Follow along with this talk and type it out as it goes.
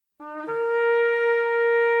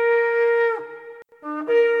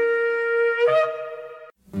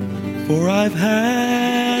For I've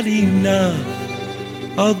had enough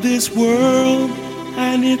of this world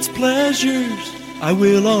and its pleasures. I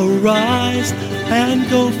will arise and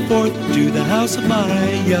go forth to the house of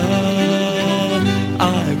my God.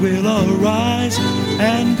 I will arise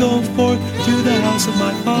and go forth to the house of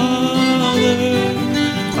my Father.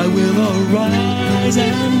 I will arise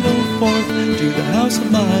and go forth to the house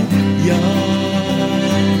of my God.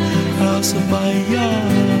 House of my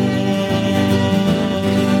God.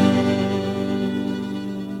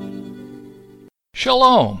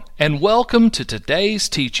 Shalom, and welcome to today's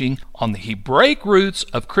teaching on the Hebraic roots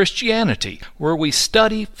of Christianity, where we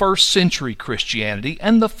study first century Christianity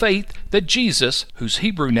and the faith that Jesus, whose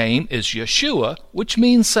Hebrew name is Yeshua, which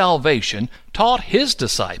means salvation, taught his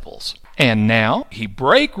disciples. And now,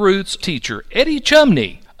 Hebraic roots teacher Eddie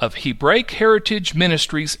Chumney of Hebraic Heritage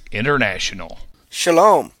Ministries International.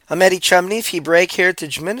 Shalom. I'm Eddie Chumney of Hebraic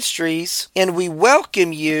Heritage Ministries, and we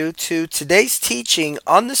welcome you to today's teaching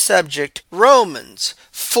on the subject, Romans,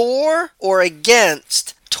 for or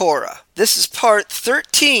against Torah. This is part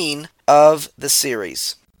 13 of the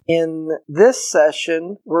series. In this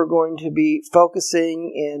session, we're going to be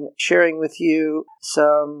focusing and sharing with you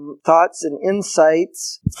some thoughts and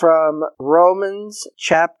insights from Romans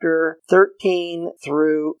chapter 13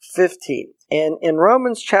 through 15. And in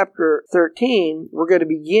Romans chapter 13, we're going to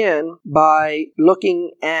begin by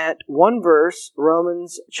looking at one verse,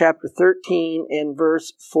 Romans chapter 13 and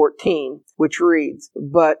verse 14, which reads,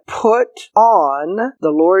 "But put on the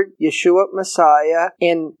Lord Yeshua Messiah,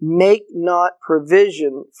 and make not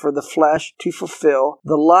provision for the flesh to fulfill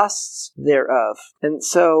the lusts thereof." And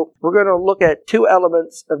so we're going to look at two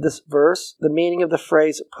elements of this verse, the meaning of the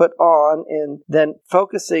phrase put on, and then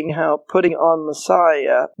focusing how putting on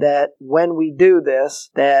Messiah, that when we do this,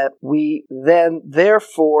 that we then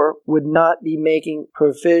therefore would not be making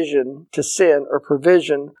provision to sin or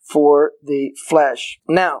provision for the flesh.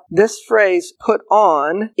 Now, this phrase put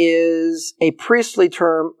on is a priestly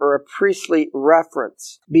term or a priestly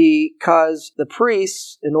reference, because the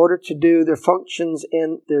priests, in order to do their functions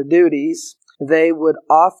and their duties, they would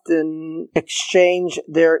often exchange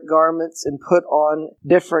their garments and put on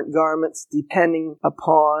different garments depending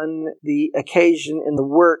upon the occasion and the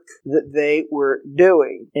work that they were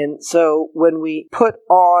doing. And so when we put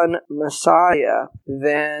on Messiah,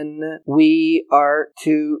 then we are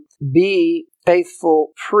to be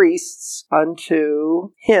faithful priests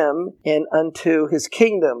unto him and unto his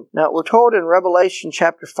kingdom. Now, we're told in Revelation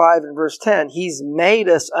chapter 5 and verse 10, he's made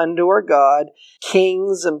us unto our God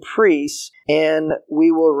kings and priests, and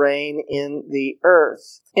we will reign in the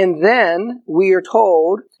earth. And then we are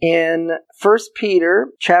told in 1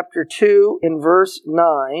 Peter chapter 2 and verse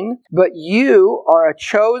 9, "But you are a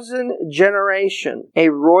chosen generation, a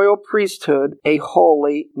royal priesthood, a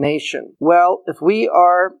holy nation." Well, if we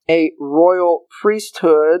are a royal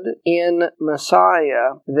priesthood in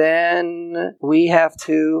Messiah, then we have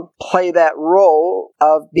to play that role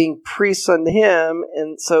of being priests unto him.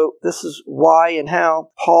 And so this is why and how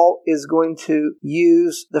Paul is going to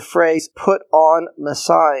use the phrase put on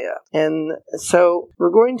Messiah. And so we're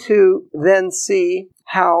going to then see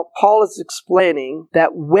how Paul is explaining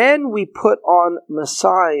that when we put on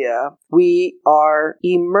Messiah, we are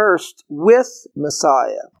immersed with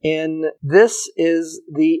Messiah. And this is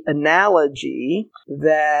the analogy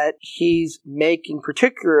that he's making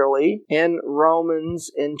particularly in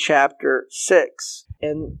Romans in chapter 6.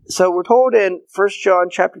 And so we're told in 1 John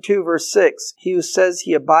chapter 2 verse 6, he who says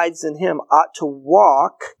he abides in him ought to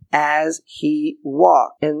walk as he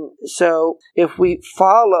walked. And so if we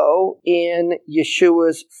follow in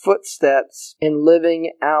Yeshua's footsteps in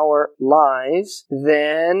living our lives,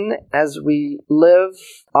 then as we live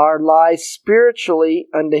our lives spiritually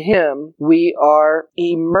unto him, we are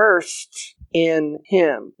immersed in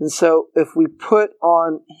him. And so if we put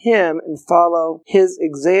on him and follow his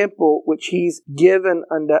example, which he's given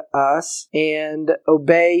unto us, and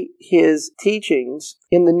obey his teachings,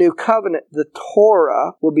 in the new covenant, the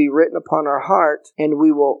Torah will be written upon our heart, and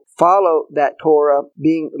we will follow that Torah,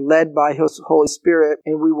 being led by His Holy Spirit,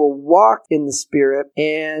 and we will walk in the Spirit,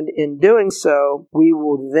 and in doing so, we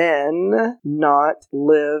will then not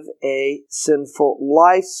live a sinful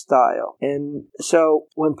lifestyle. And so,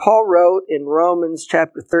 when Paul wrote in Romans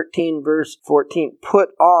chapter 13, verse 14, "Put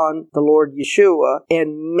on the Lord Yeshua,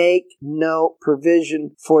 and make no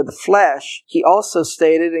provision for the flesh," he also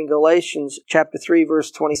stated in Galatians chapter 3, verse verse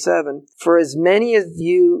 27, for as many of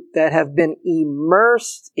you that have been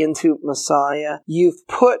immersed into Messiah, you've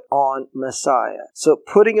put on Messiah. So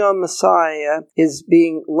putting on Messiah is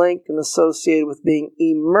being linked and associated with being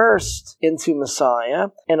immersed into Messiah.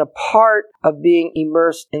 And a part of being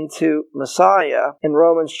immersed into Messiah, in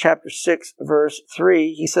Romans chapter 6, verse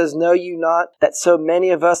 3, he says, know you not that so many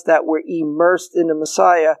of us that were immersed into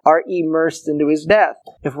Messiah are immersed into his death.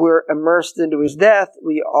 If we're immersed into his death,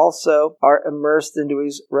 we also are immersed into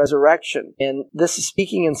his resurrection. And this is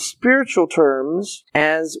speaking in spiritual terms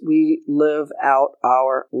as we live out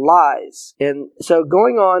our lives. And so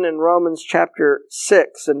going on in Romans chapter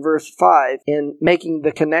 6 and verse 5, in making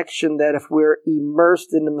the connection that if we're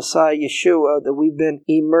immersed into Messiah Yeshua, that we've been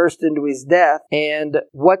immersed into his death. And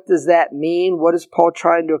what does that mean? What is Paul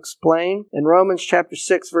trying to explain? In Romans chapter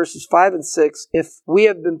 6 verses 5 and 6, if we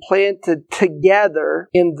have been planted together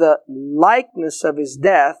in the likeness of his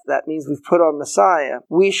death, that means we've put on Messiah,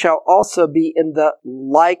 we shall also be in the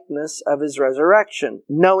likeness of his resurrection,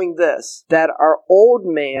 knowing this, that our old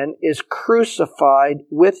man is crucified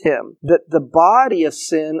with him, that the body of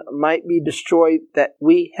sin might be destroyed, that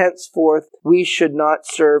we henceforth we should not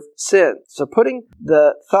serve sin. So putting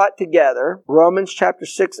the thought together, Romans chapter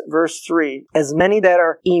 6 verse 3, as many that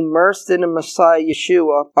are immersed into Messiah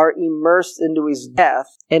Yeshua are immersed into his death.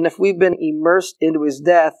 And if we've been immersed into his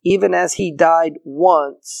death, even as he died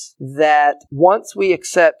once, that once we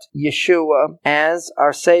accept Yeshua as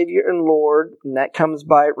our Savior and Lord, and that comes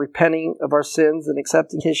by repenting of our sins and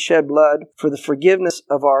accepting his shed blood for the forgiveness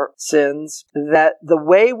of our sins, that the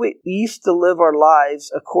way we used to live our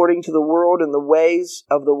lives according to the world and the ways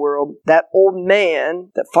of the world, that old man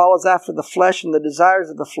that follows after the flesh and the desires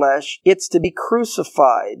of the flesh, it's to be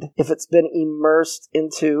crucified if it's been immersed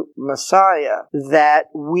into Messiah. That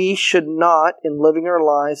we should not, in living our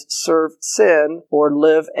lives, serve sin or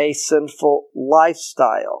live a sinful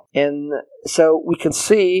lifestyle. And so we can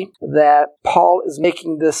see that Paul is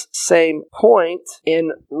making this same point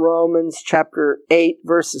in Romans chapter 8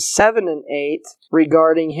 verses 7 and 8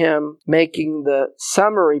 regarding him making the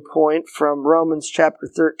summary point from Romans chapter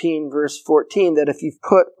 13 verse 14, that if you've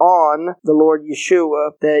put on the Lord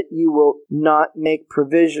Yeshua, that you will not make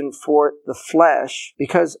provision for the flesh.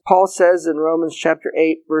 Because Paul says in Romans chapter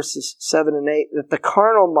 8 verses 7 and 8 that the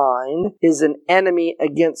carnal mind is an enemy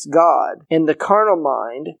against God, and the carnal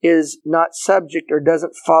mind is not subject or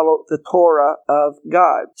doesn't follow the Torah of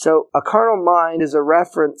God. So a carnal mind is a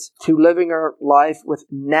reference to living our life with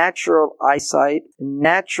natural eyesight,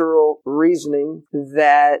 natural reasoning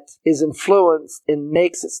that is influenced and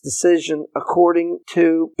makes its decision according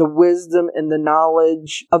to the wisdom and the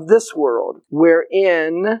knowledge of this world,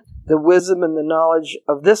 wherein the wisdom and the knowledge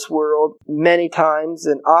of this world many times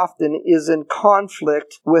and often is in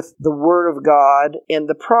conflict with the Word of God and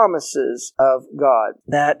the promises of God.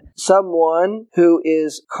 That someone who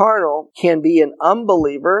is carnal can be an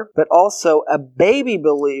unbeliever, but also a baby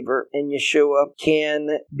believer in Yeshua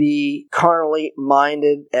can be carnally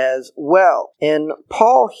minded as well. And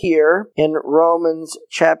Paul here in Romans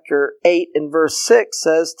chapter 8 and verse 6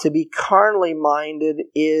 says to be carnally minded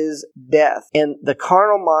is death. And the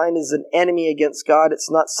carnal mind is an enemy against God.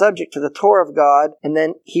 It's not subject to the Torah of God. And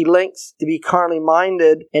then he links to be carnally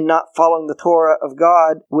minded and not following the Torah of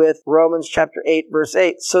God with Romans chapter 8 verse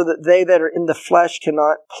 8, so that they that are in the flesh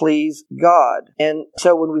cannot please God. And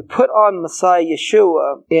so when we put on Messiah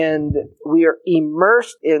Yeshua and we are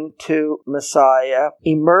immersed into Messiah,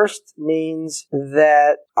 immersed means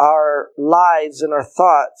that our lives and our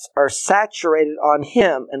thoughts are saturated on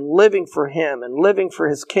him and living for him and living for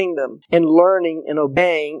his kingdom and learning and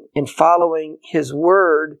obeying and following his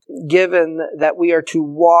word, given that we are to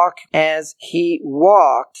walk as he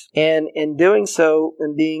walked. And in doing so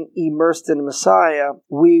and being immersed in Messiah,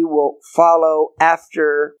 we will follow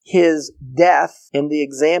after his death and the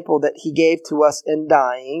example that he gave to us in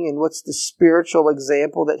dying. And what's the spiritual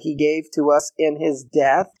example that he gave to us in his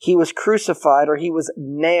death? He was crucified, or he was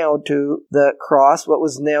nailed to the cross. What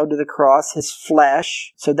was nailed to the cross? His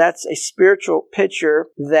flesh. So that's a spiritual picture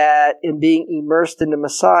that in being immersed into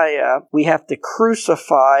Messiah, we have to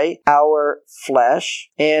crucify our flesh.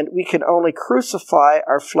 And we can only crucify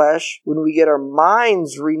our flesh when we get our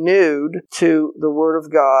minds renewed to the Word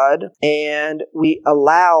of God and we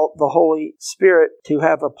allow the Holy Spirit to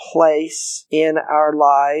have a place in our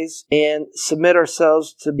lives and submit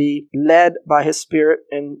ourselves to be led by His Spirit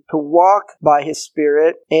and to walk by His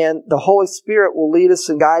Spirit. And the Holy Spirit will lead us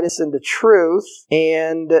and guide us into truth,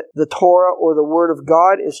 and the Torah or the Word of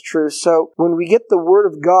God is truth. So when we get the Word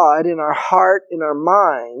of of God in our heart, in our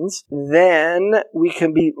minds, then we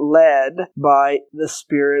can be led by the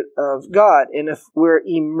Spirit of God. And if we're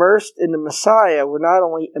immersed in the Messiah, we're not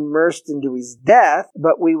only immersed into his death,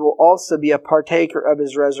 but we will also be a partaker of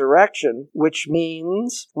his resurrection, which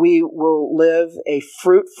means we will live a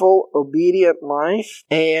fruitful, obedient life.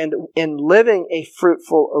 And in living a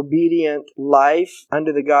fruitful, obedient life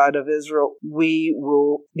under the God of Israel, we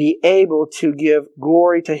will be able to give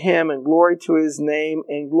glory to him and glory to his name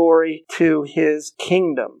and glory to his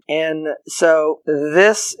kingdom. And so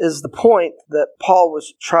this is the point that Paul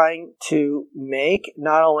was trying to make,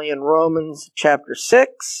 not only in Romans chapter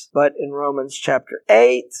 6, but in Romans chapter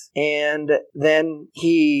 8. And then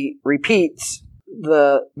he repeats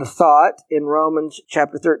the thought in Romans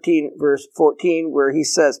chapter 13, verse 14, where he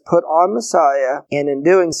says, put on Messiah, and in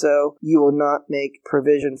doing so, you will not make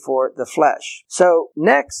provision for the flesh. So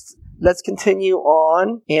next, let's continue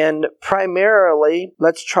on, and primarily,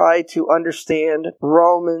 let's try to understand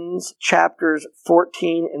Romans chapters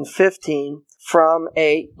 14 and 15 from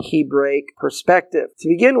a Hebraic perspective. To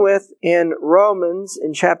begin with, in Romans,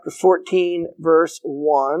 in chapter 14, verse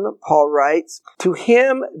 1, Paul writes, to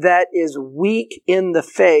him that is weak in the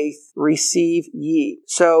faith, receive ye.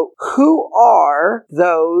 So, who are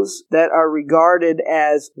those that are regarded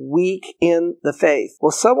as weak in the faith?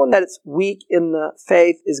 Well, someone that is weak in the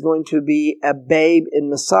faith is going to be a babe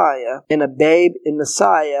in Messiah, and a babe in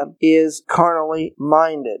Messiah is carnally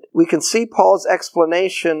minded. We can see Paul's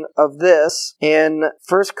explanation of this in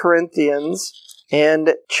 1 Corinthians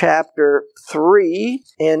and chapter 3,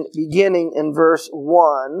 and beginning in verse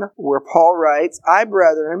 1, where Paul writes, I,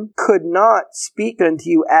 brethren, could not speak unto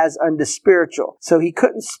you as unto spiritual. So he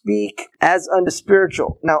couldn't speak as unto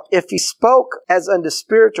spiritual. Now, if he spoke as unto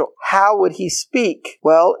spiritual, how would he speak?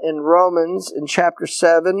 Well, in Romans, in chapter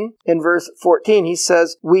 7, in verse 14, he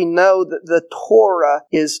says, we know that the Torah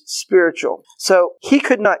is spiritual. So he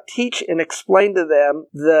could not teach and explain to them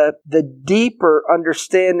the deeper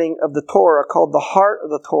understanding of the Torah, called the heart of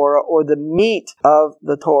the Torah, or the meat of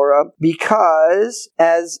the Torah, because,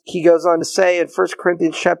 as he goes on to say in 1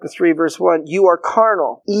 Corinthians chapter 3, verse 1, you are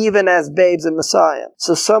carnal, even as babes in Messiah.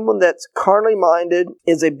 So someone that's carnally minded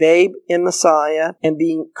is a babe in Messiah, and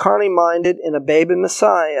being carnally minded and a babe in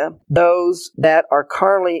Messiah, those that are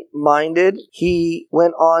carnally minded, he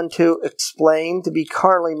went on to explain to be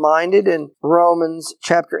carnally minded in Romans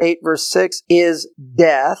chapter 8, verse 6, is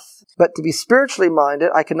death. But to be spiritually minded,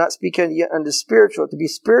 I cannot speak unto spiritual. To be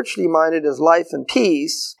spiritually minded is life and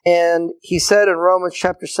peace. And he said in Romans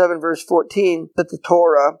chapter 7, verse 14, that the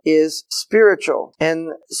Torah is spiritual.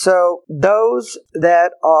 And so those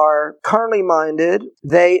that are carnally minded,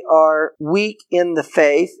 they are weak in the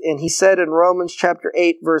faith. And he said in Romans chapter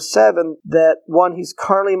 8, verse 7, that one who's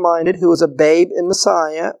carnally minded, who is a babe in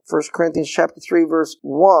Messiah, 1 Corinthians chapter 3, verse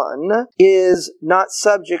 1, is not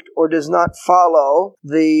subject or does not follow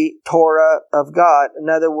the Torah of God. In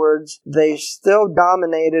other words, they still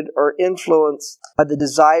dominated or influenced by the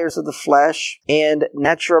desires of the flesh and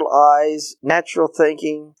natural eyes, natural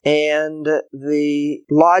thinking, and the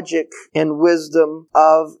logic and wisdom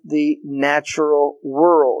of the natural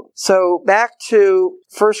world. So back to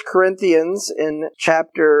 1 Corinthians in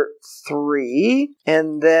chapter 3,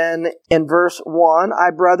 and then in verse 1,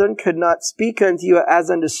 I, brethren, could not speak unto you as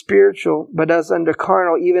unto spiritual, but as unto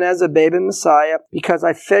carnal, even as a babe in Messiah, because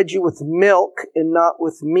I fed you with milk and not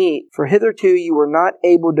with meat. For hitherto you were not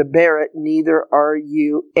able to bear it, neither are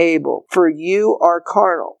you able. For you are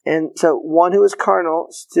carnal. And so one who is carnal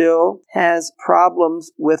still has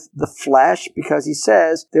problems with the flesh, because he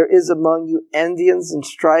says, there is among you envyings and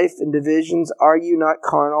strife and divisions. Are you not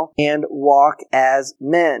carnal and walk as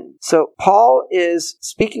men? So Paul is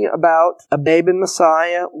speaking about a babe in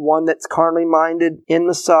Messiah, one that's carnally minded in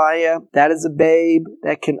Messiah. That is a babe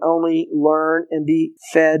that can only learn and be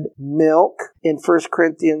fed milk in 1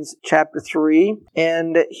 Corinthians chapter 3.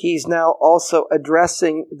 And he's now also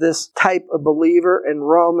addressing this type of believer in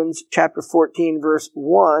Romans chapter 14, verse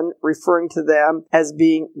 1, referring to them as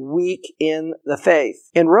being weak in the faith.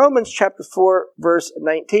 In Romans chapter 4, verse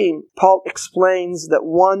 19, Paul explains that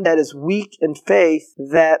one that is weak in faith,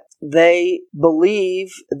 that they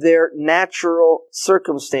believe their natural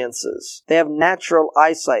circumstances. They have natural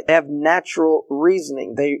eyesight. They have natural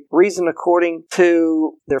reasoning. They reason according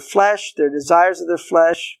to their flesh, their desires of their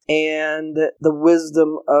flesh, and the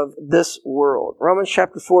wisdom of this world. world. Romans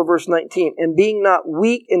chapter 4, verse 19. And being not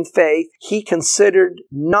weak in faith, he considered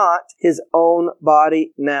not his own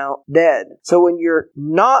body now dead. So when you're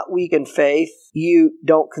not weak in faith, you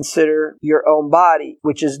don't consider your own body,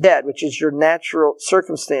 which is dead, which is your natural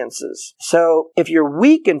circumstances. So if you're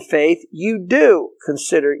weak in faith, you do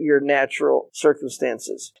consider your natural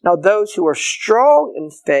circumstances. Now, those who are strong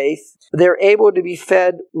in faith, they're able to be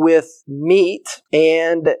fed with meat,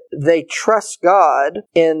 and they trust God,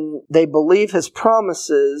 and they believe His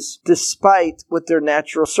promises despite what their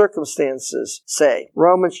natural circumstances say.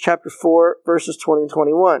 Romans chapter 4, verses 20 and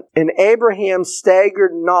 21. And Abraham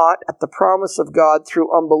staggered not at the promise of God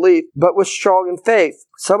through unbelief, but was strong in faith.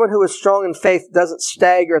 Someone who is strong in faith doesn't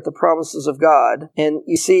stagger at the promises of God. And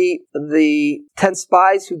you see, the 10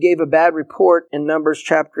 spies who gave a bad report in Numbers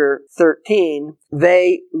chapter 13,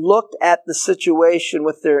 they looked at the situation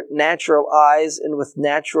with their natural eyes and with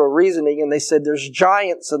natural reasoning, and they said there's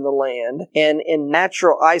giants in the land, and in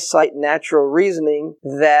natural eyesight, natural reasoning,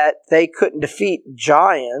 that they couldn't defeat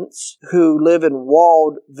giants who live in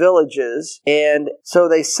walled villages. And so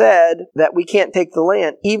they said that we can't take the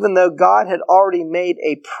land, even though God had already made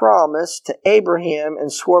a promise to Abraham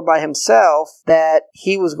and swore by himself that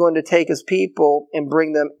he was going to take his people and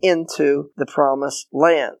bring them into the promised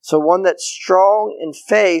land. So one that's strong in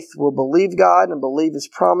faith will believe God and believe His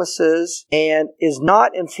promises and is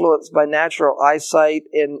not influenced by natural eyesight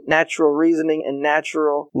and natural reasoning and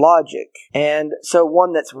natural logic. And so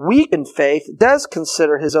one that's weak in faith does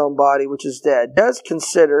consider his own body, which is dead, does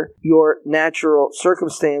consider your natural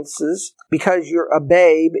circumstances, because you're a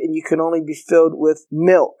babe and you can only be filled with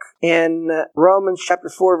milk. In Romans chapter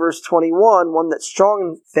 4, verse 21, one that's strong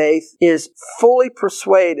in faith is fully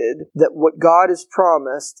persuaded that what God has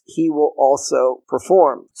promised, He will also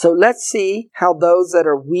perform. So let's see how those that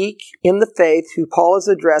are weak in the faith, who Paul is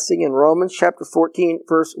addressing in Romans chapter 14,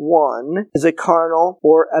 verse 1, is a carnal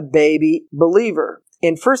or a baby believer.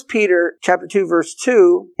 In 1 Peter chapter 2, verse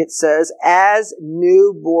 2, it says, as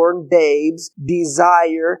newborn babes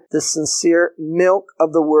desire the sincere milk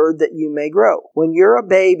of the word that you may grow. When you're a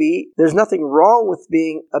baby, there's nothing wrong with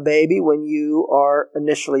being a baby when you are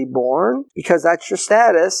initially born, because that's your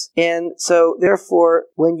status. And so therefore,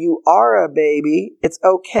 when you are a baby, it's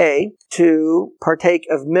okay to partake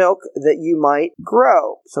of milk that you might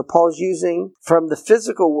grow. So Paul's using from the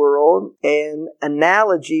physical world an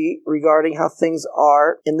analogy regarding how things are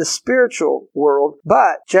in the spiritual world.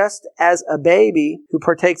 But just as a baby who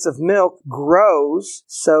partakes of milk grows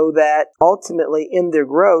so that ultimately in their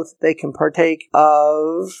growth they can partake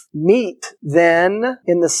of meat, then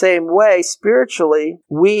in the same way, spiritually,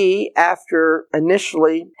 we, after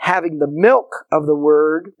initially having the milk of the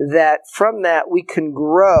word, that from that we can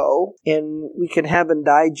grow and we can have and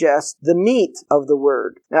digest the meat of the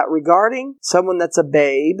word. Now, regarding someone that's a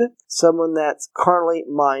babe, someone that's carnally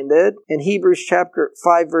minded, in Hebrews chapter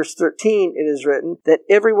 5, verse 13, it is written that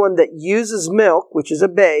everyone that uses milk, which is a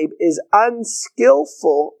babe, is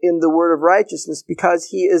unskillful in the word of righteousness because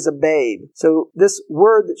he is a babe. So this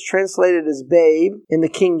word that's translated as babe in the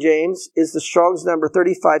King James is the Strong's number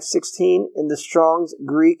 3516 in the Strong's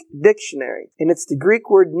Greek dictionary. And it's the Greek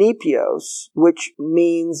word nepios, which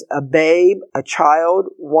means a babe, a child,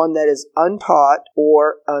 one that is untaught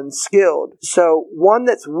or unskilled. So one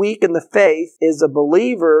that's weak in the faith is a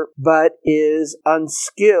believer but is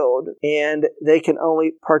unskilled, and they can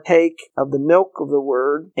only partake of the milk of the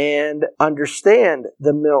word and understand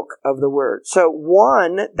the milk of the word. So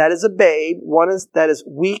one that is a babe, that is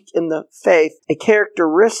weak in the faith, a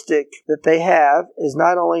characteristic that they have is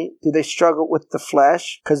not only do they struggle with the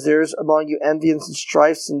flesh, because there's among you envyings and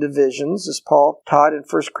strifes and divisions, as Paul taught in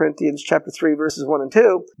 1 Corinthians chapter 3, verses 1 and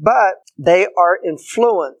 2, but they are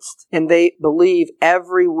influenced and they believe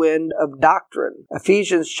every wind of doctrine.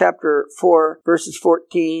 Ephesians chapter 4, verses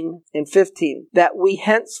 14 and 15, that we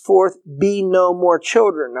henceforth be no more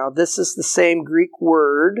children. Now, this is the same Greek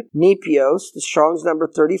word, nepios, the Strong's number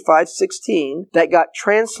 3516, that got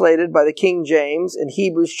translated by the King James in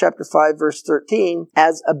Hebrews chapter 5, verse 13,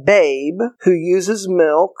 as a babe who uses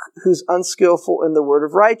milk, who's unskillful in the word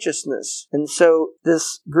of righteousness. And so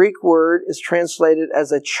this Greek word is translated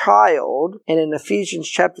as a child, and in Ephesians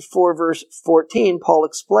chapter 4, verse 14, Paul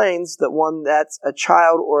explains that one that's a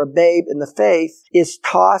child or a babe in the faith is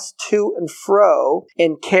tossed to and fro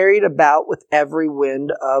and carried about with every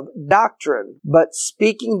wind of doctrine, but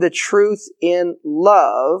speaking the truth in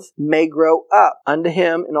love may grow up unto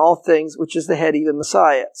him in all things, which is the head, even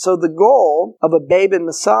Messiah. So the goal of a babe in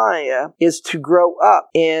Messiah is to grow up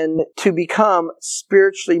and to become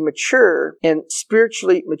spiritually mature, and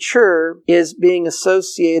spiritually mature is being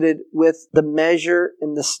associated with the measure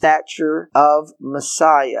and the stature of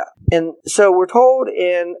Messiah. And so we're told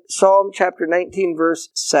in Psalm chapter 19, verse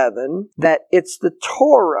 7, that it's the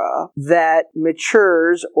Torah that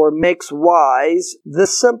matures or makes wise the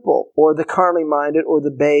simple, or the carnally minded, or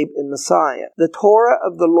the babe in Messiah. The Torah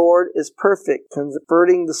of the Lord is perfect,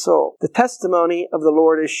 converting the soul. The testimony of the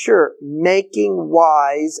Lord is sure, making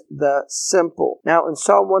wise the simple. Now in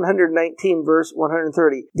Psalm 119, verse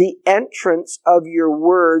 130, the entrance of your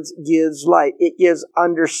words gives light. It gives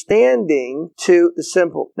understanding to the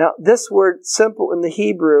simple. Now this word simple in the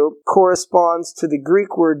Hebrew corresponds to the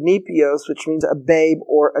Greek word nepios, which means a babe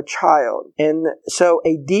or a child. And so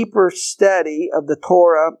a deeper study of the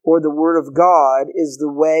Torah or the Word of God is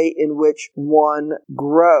the way in which one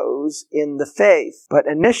grows in the faith. But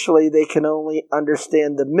initially they can only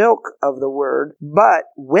understand the milk of the Word. But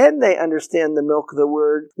when they understand the milk of the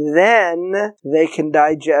Word, then they can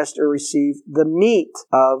digest or receive the meat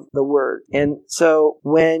of the Word. And so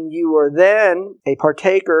when you are then a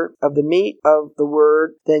partaker of the meat of the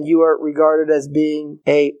Word, then you are regarded as being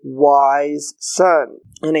a wise son.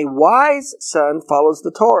 And a wise son follows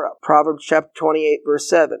the Torah. Proverbs chapter 28, verse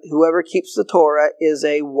 7. Whoever keeps the Torah is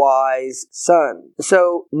a wise son.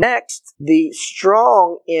 So next, the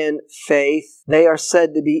strong in faith, they are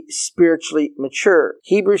said to be spiritually mature.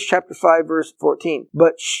 Hebrews chapter 5, verse 14.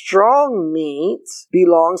 But strong meat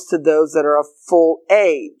belongs to those that are of full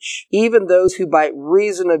age, even those who by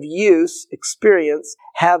reason of use, experience,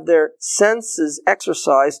 have their senses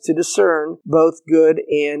exercised to discern both good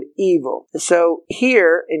and evil. So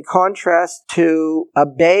here, in contrast to a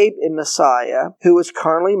babe in Messiah who is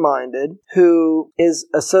carnally minded, who is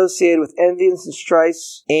associated with envyings and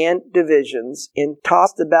strifes and divisions, and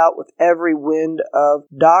tossed about with every wind of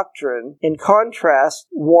doctrine, in contrast,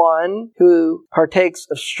 one who partakes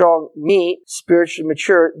of strong meat, spiritually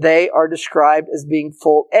mature, they are described as being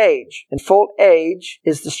full age. And full age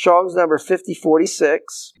is the Strong's number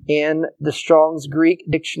 5046 in the Strong's Greek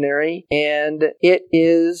dictionary, and it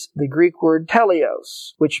is the Greek word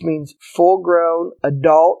teleos, which means full-grown,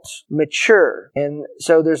 adult, mature. And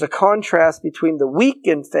so there's a contrast between the weak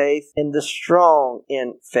in faith and the strong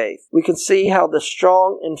in faith. We can see how the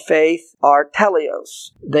strong in faith are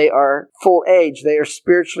teleos. They are full age. They are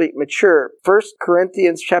spiritually mature. 1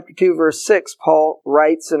 Corinthians chapter 2, verse 6, Paul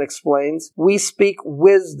writes and explains, we speak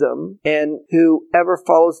wisdom, and whoever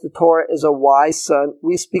follows the Torah is a wise son.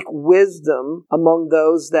 We speak wisdom among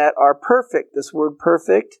those that are perfect. This word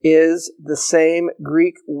perfect is the same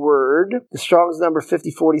Greek word. The Strong's number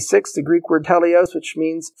 5046, the Greek word teleos, which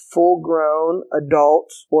means full-grown, adult,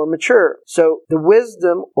 or mature. So the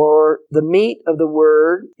wisdom or the meat of the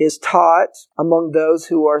word is taught among those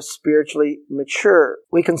who are spiritually mature.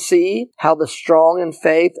 We can see how the strong in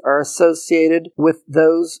faith are associated with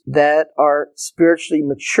those that are spiritually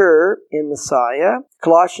mature in Messiah.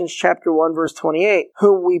 Colossians chapter 1, verse 28,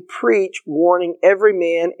 whom we preach, warning every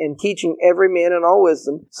man and teaching every man in all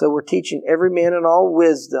wisdom. So we're teaching every man in all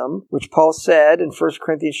wisdom, which Paul said in 1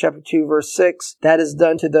 Corinthians chapter 2, verse 6, that is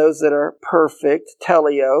done to those that are perfect,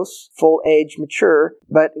 teleos, full age, mature.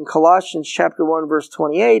 But in Colossians chapter 1, verse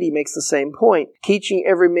 28, he makes the same point, teaching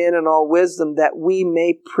every man in all wisdom that we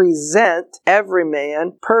may present every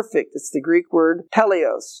man perfect. It's the Greek word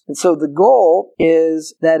teleos. And so the goal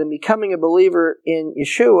is that in becoming a believer in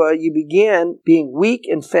Yeshua, you begin being weak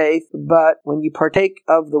in faith, but when you partake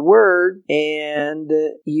of the Word and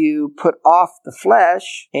you put off the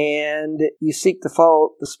flesh and you seek to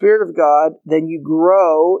follow the Spirit of God, then you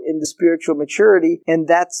grow into spiritual maturity, and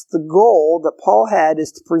that's the goal that Paul had,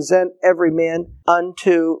 is to present every man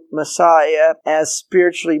unto Messiah as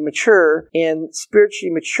spiritually mature, and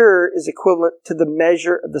spiritually mature is equivalent to the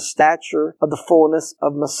measure of the stature of the fullness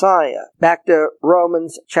of Messiah. Back to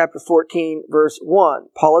Romans chapter 14, verse 1.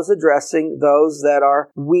 Paul is addressing those that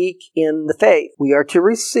are weak in the faith. We are to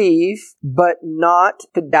receive, but not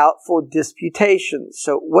to doubtful disputations.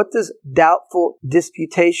 So what does doubtful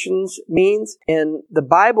disputations means? In the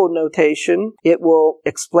Bible notation, it will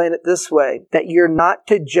explain it this way, that you're not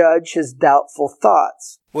to judge his doubtful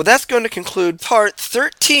thoughts. Well, that's going to conclude part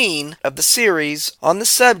 13 of the series on the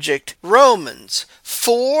subject, Romans,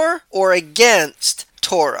 for or against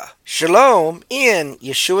Torah. Shalom in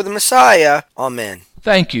Yeshua the Messiah. Amen.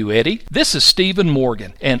 Thank you, Eddie. This is Stephen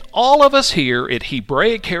Morgan, and all of us here at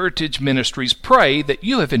Hebraic Heritage Ministries pray that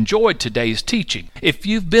you have enjoyed today's teaching. If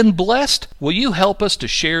you've been blessed, will you help us to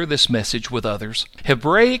share this message with others?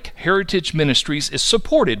 Hebraic Heritage Ministries is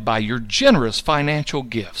supported by your generous financial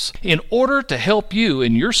gifts. In order to help you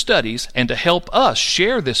in your studies and to help us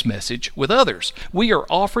share this message with others, we are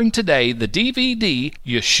offering today the DVD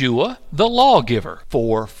Yeshua the Lawgiver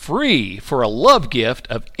for free for a love gift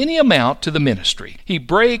of any amount to the ministry.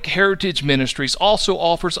 Hebraic Heritage Ministries also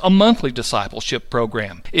offers a monthly discipleship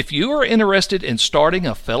program. If you are interested in starting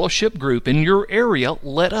a fellowship group in your area,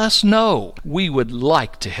 let us know. We would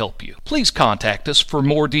like to help you. Please contact us for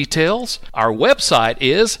more details. Our website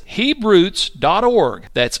is Hebroots.org.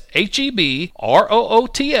 That's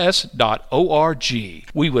Hebroots.org.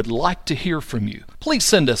 We would like to hear from you. Please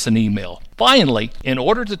send us an email. Finally, in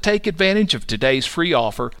order to take advantage of today's free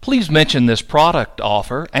offer, please mention this product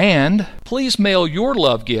offer and please mail your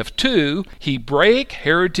love gift to Hebraic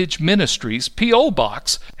Heritage Ministries, P.O.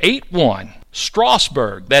 Box 81,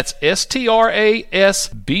 Strasburg, that's Strasburg,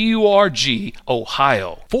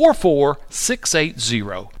 Ohio,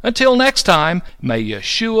 44680. Until next time, may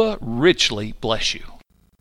Yeshua richly bless you.